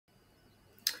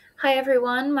Hi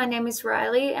everyone, my name is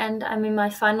Riley and I'm in my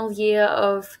final year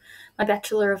of my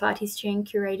Bachelor of Art History and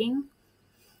Curating.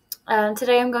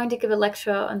 Today I'm going to give a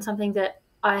lecture on something that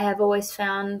I have always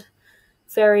found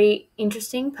very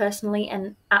interesting personally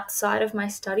and outside of my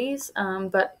studies,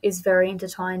 but is very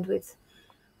intertwined with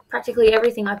practically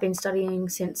everything I've been studying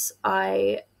since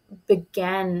I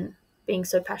began being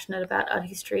so passionate about art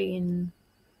history in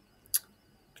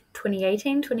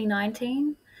 2018,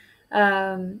 2019.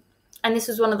 And this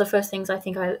was one of the first things I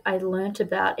think I learnt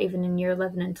about even in year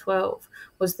 11 and 12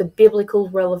 was the biblical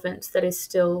relevance that is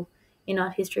still in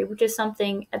art history, which is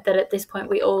something that at this point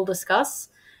we all discuss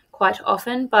quite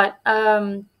often. But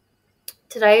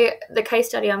today, the case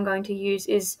study I'm going to use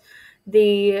is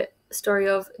the story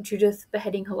of Judith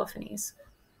beheading Holofernes.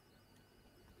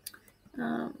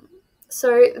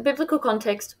 So the biblical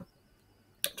context,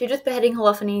 Judith beheading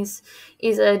Holofernes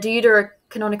is a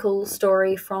deuterocanonical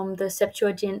story from the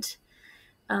Septuagint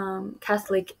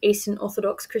Catholic, Eastern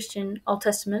Orthodox Christian Old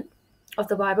Testament of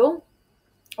the Bible.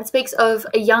 It speaks of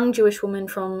a young Jewish woman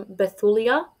from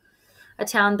Bethulia, a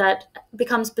town that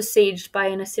becomes besieged by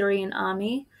an Assyrian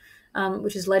army,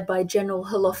 which is led by General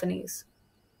Holofernes.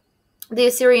 The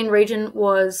Assyrian region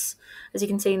was, as you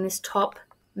can see in this top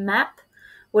map,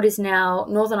 what is now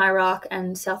northern Iraq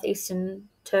and southeastern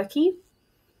Turkey.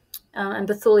 And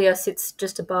Bethulia sits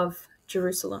just above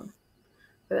Jerusalem,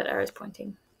 where that arrow is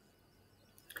pointing.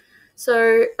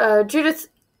 So Judith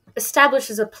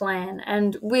establishes a plan,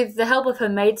 and with the help of her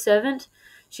maidservant,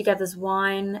 she gathers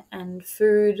wine and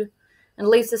food and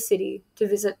leaves the city to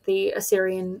visit the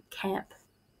Assyrian camp.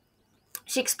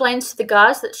 She explains to the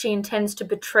guards that she intends to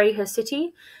betray her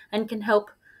city and can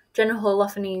help General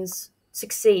Holofernes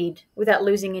succeed without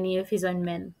losing any of his own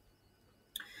men.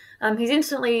 He's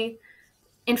instantly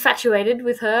infatuated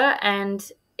with her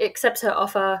and accepts her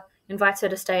offer, invites her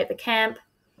to stay at the camp.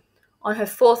 On her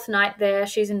fourth night there,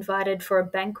 she's invited for a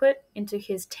banquet into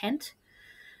his tent.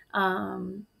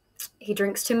 He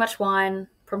drinks too much wine,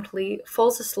 promptly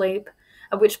falls asleep,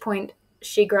 at which point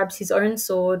she grabs his own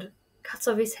sword, cuts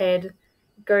off his head,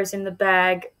 goes in the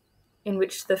bag in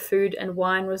which the food and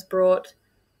wine was brought.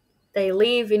 They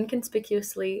leave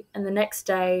inconspicuously, and the next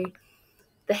day,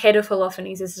 the head of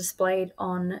Holofernes is displayed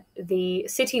on the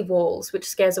city walls, which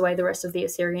scares away the rest of the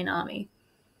Assyrian army.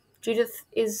 Judith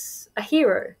is a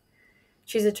hero.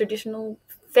 She's a traditional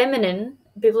feminine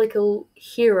biblical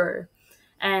hero.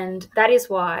 And that is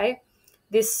why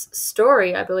this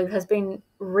story, I believe, has been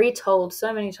retold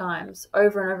so many times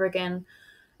over and over again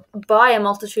by a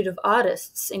multitude of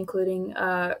artists, including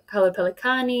Carlo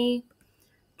Pellicani,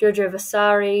 Giorgio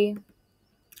Vasari,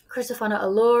 Cristofano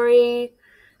Allori,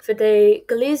 Fede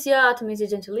Galizia, Artemisia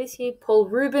Gentileschi, Paul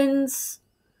Rubens,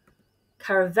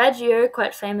 Caravaggio,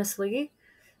 quite famously,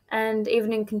 and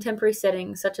even in contemporary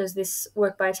settings, such as this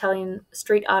work by Italian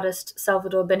street artist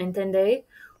Salvador Benintende,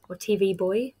 or TV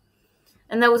Boy.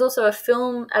 And there was also a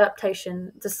film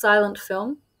adaptation, the silent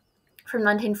film, from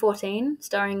 1914,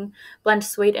 starring Blanche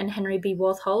Sweet and Henry B.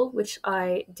 Walthall, which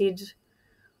I did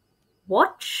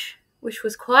watch, which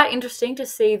was quite interesting to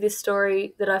see this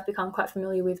story that I've become quite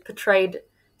familiar with portrayed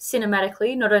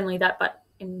cinematically, not only that, but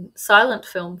in silent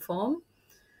film form,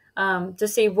 to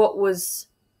see what was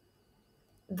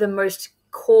the most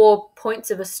core points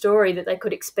of a story that they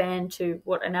could expand to,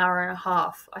 an hour and a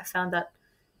half. I found that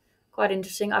quite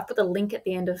interesting. I've put the link at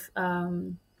the end of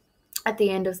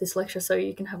this lecture, so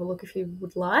you can have a look if you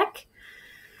would like.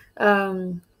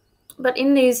 But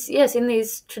in these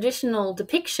traditional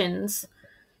depictions,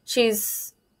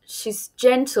 she's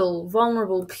gentle,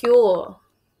 vulnerable, pure.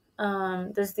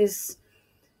 There's this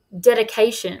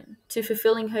dedication to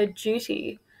fulfilling her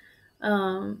duty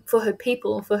for her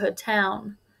people, for her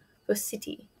town, for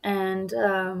city, and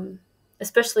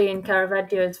especially in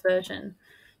Caravaggio's version,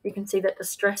 you can see that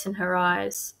distress in her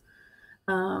eyes,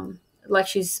 like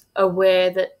she's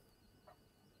aware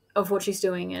of what she's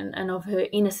doing and of her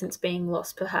innocence being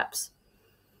lost, perhaps.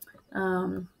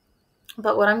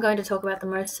 But what I'm going to talk about the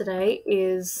most today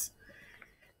is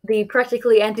the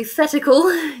practically antithetical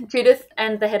Judith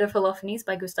and the Head of Holofernes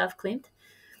by Gustav Klimt,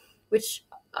 which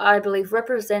I believe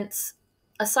represents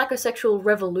a psychosexual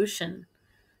revolution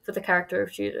for the character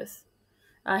of Judith.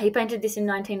 He painted this in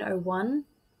 1901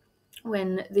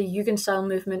 when the Jugendstil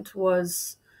movement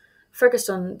was focused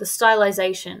on the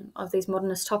stylization of these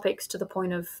modernist topics to the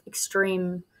point of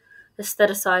extreme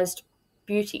aestheticized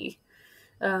beauty.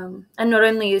 And not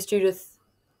only is Judith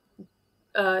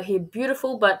here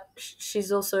beautiful, but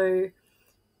she's also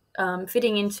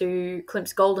fitting into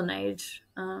Klimt's golden age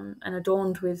and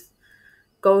adorned with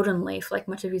golden leaf, like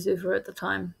much of his oeuvre at the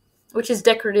time, which is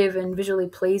decorative and visually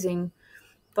pleasing,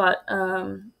 but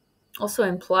also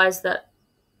implies that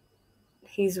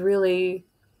he's really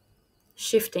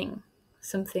shifting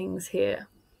some things here.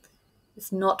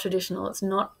 It's not traditional. It's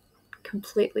not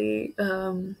completely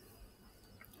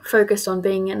focused on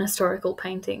being an historical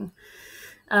painting.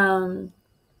 And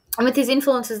with his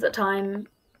influences at the time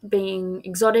being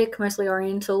exotic, mostly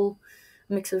Oriental,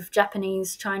 a mix of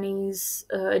Japanese, Chinese,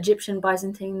 Egyptian,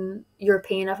 Byzantine,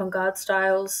 European avant-garde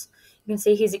styles, you can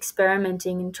see he's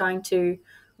experimenting and trying to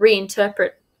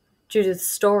reinterpret Judith's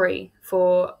story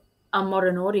for a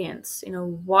modern audience in a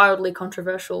wildly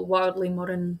controversial, wildly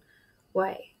modern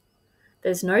way.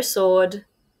 There's no sword,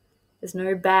 there's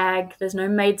no bag, there's no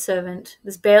maidservant,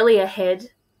 there's barely a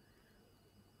head.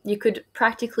 You could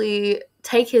practically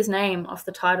take his name off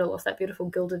the title of that beautiful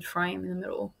gilded frame in the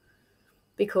middle,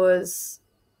 because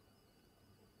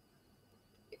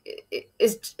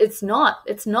it's not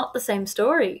the same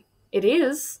story. It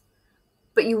is,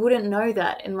 but you wouldn't know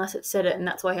that unless it said it, and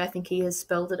that's why I think he has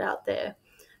spelled it out there,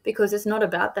 because it's not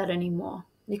about that anymore.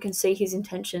 You can see his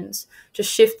intentions to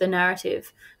shift the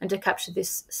narrative and to capture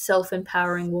this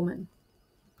self-empowering woman.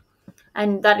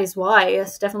 And that is why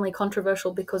it's definitely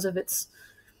controversial, because of its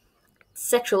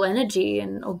sexual energy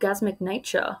and orgasmic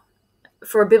nature,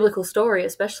 for a biblical story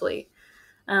especially.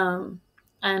 And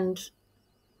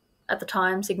at the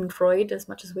time, Sigmund Freud, as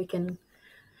much as we can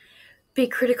be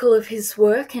critical of his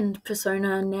work and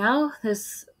persona now,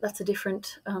 that's a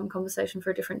different conversation for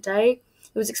a different day.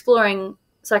 It was exploring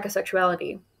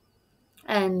psychosexuality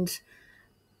and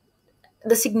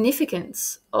the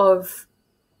significance of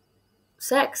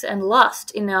sex and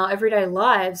lust in our everyday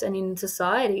lives and in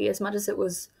society, as much as it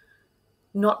was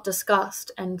not discussed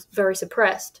and very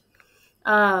suppressed.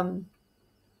 And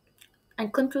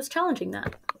Klimt was challenging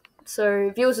that.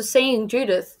 So viewers were seeing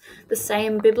Judith, the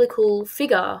same biblical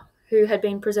figure who had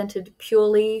been presented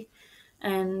purely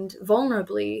and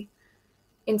vulnerably,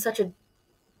 in such a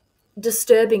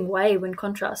disturbing way when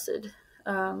contrasted,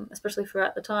 especially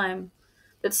throughout the time.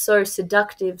 That's so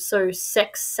seductive, so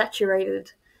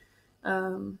sex-saturated,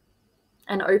 and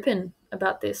open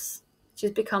about this.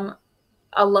 She's become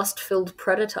a lust-filled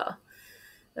predator.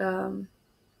 An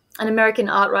American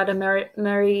art writer,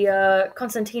 Mary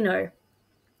Constantino,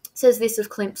 says this of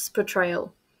Klimt's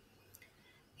portrayal.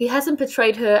 He hasn't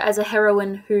portrayed her as a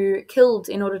heroine who killed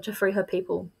in order to free her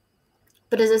people,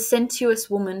 but as a sensuous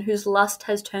woman whose lust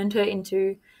has turned her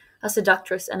into a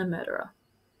seductress and a murderer.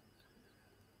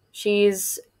 She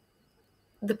is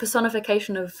the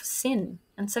personification of sin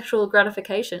and sexual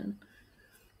gratification.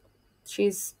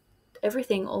 She's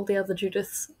everything all the other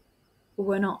Judiths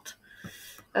were not.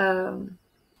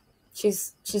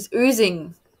 She's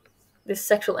oozing this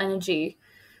sexual energy.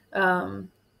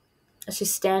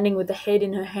 She's standing with the head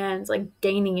in her hands, like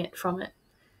gaining it from it.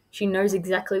 She knows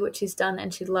exactly what she's done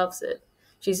and she loves it.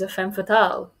 She's a femme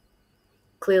fatale,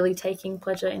 clearly taking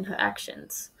pleasure in her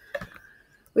actions.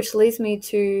 Which leads me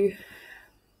to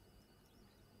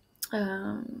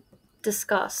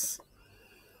discuss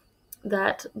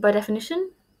that, by definition,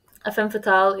 a femme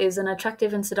fatale is an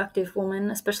attractive and seductive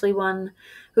woman, especially one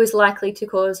who is likely to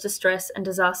cause distress and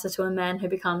disaster to a man who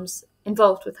becomes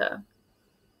involved with her.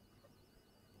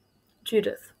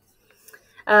 Judith.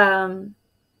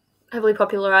 Heavily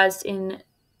popularized in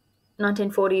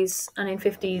 1940s,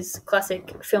 1950s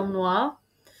classic film noir.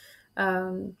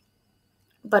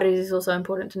 But it is also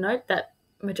important to note that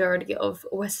majority of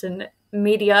Western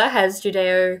media has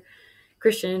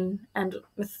Judeo-Christian and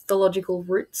mythological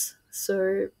roots.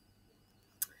 So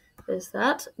there's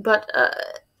that. But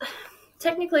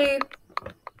technically,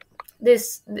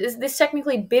 this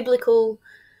technically biblical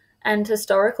and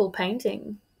historical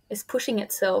painting is pushing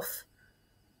itself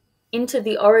into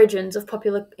the origins of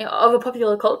a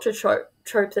popular culture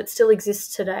trope that still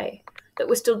exists today, that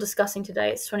we're still discussing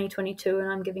today. It's 2022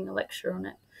 and I'm giving a lecture on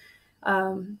it.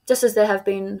 Just as there have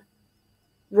been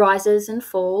rises and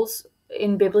falls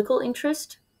in biblical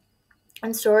interest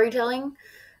and storytelling,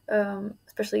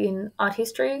 especially in art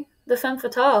history, the femme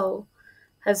fatale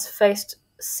has faced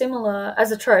similar,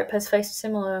 as a trope, has faced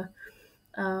similar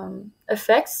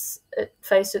effects. It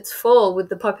faced its fall with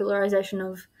the popularization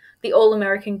of the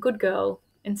all-American good girl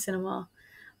in cinema.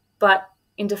 But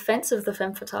in defense of the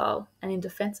femme fatale and in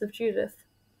defense of Judith,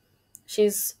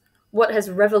 she's what has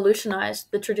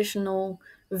revolutionized the traditional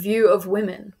view of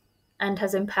women and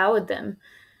has empowered them,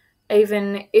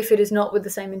 even if it is not with the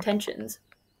same intentions.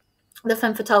 The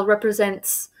femme fatale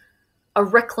represents a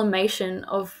reclamation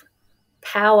of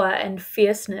power and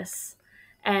fierceness,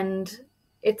 and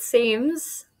it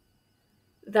seems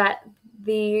that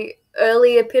the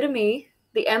early epitome,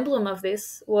 the emblem of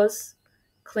this, was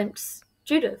Klimt's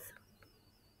Judith.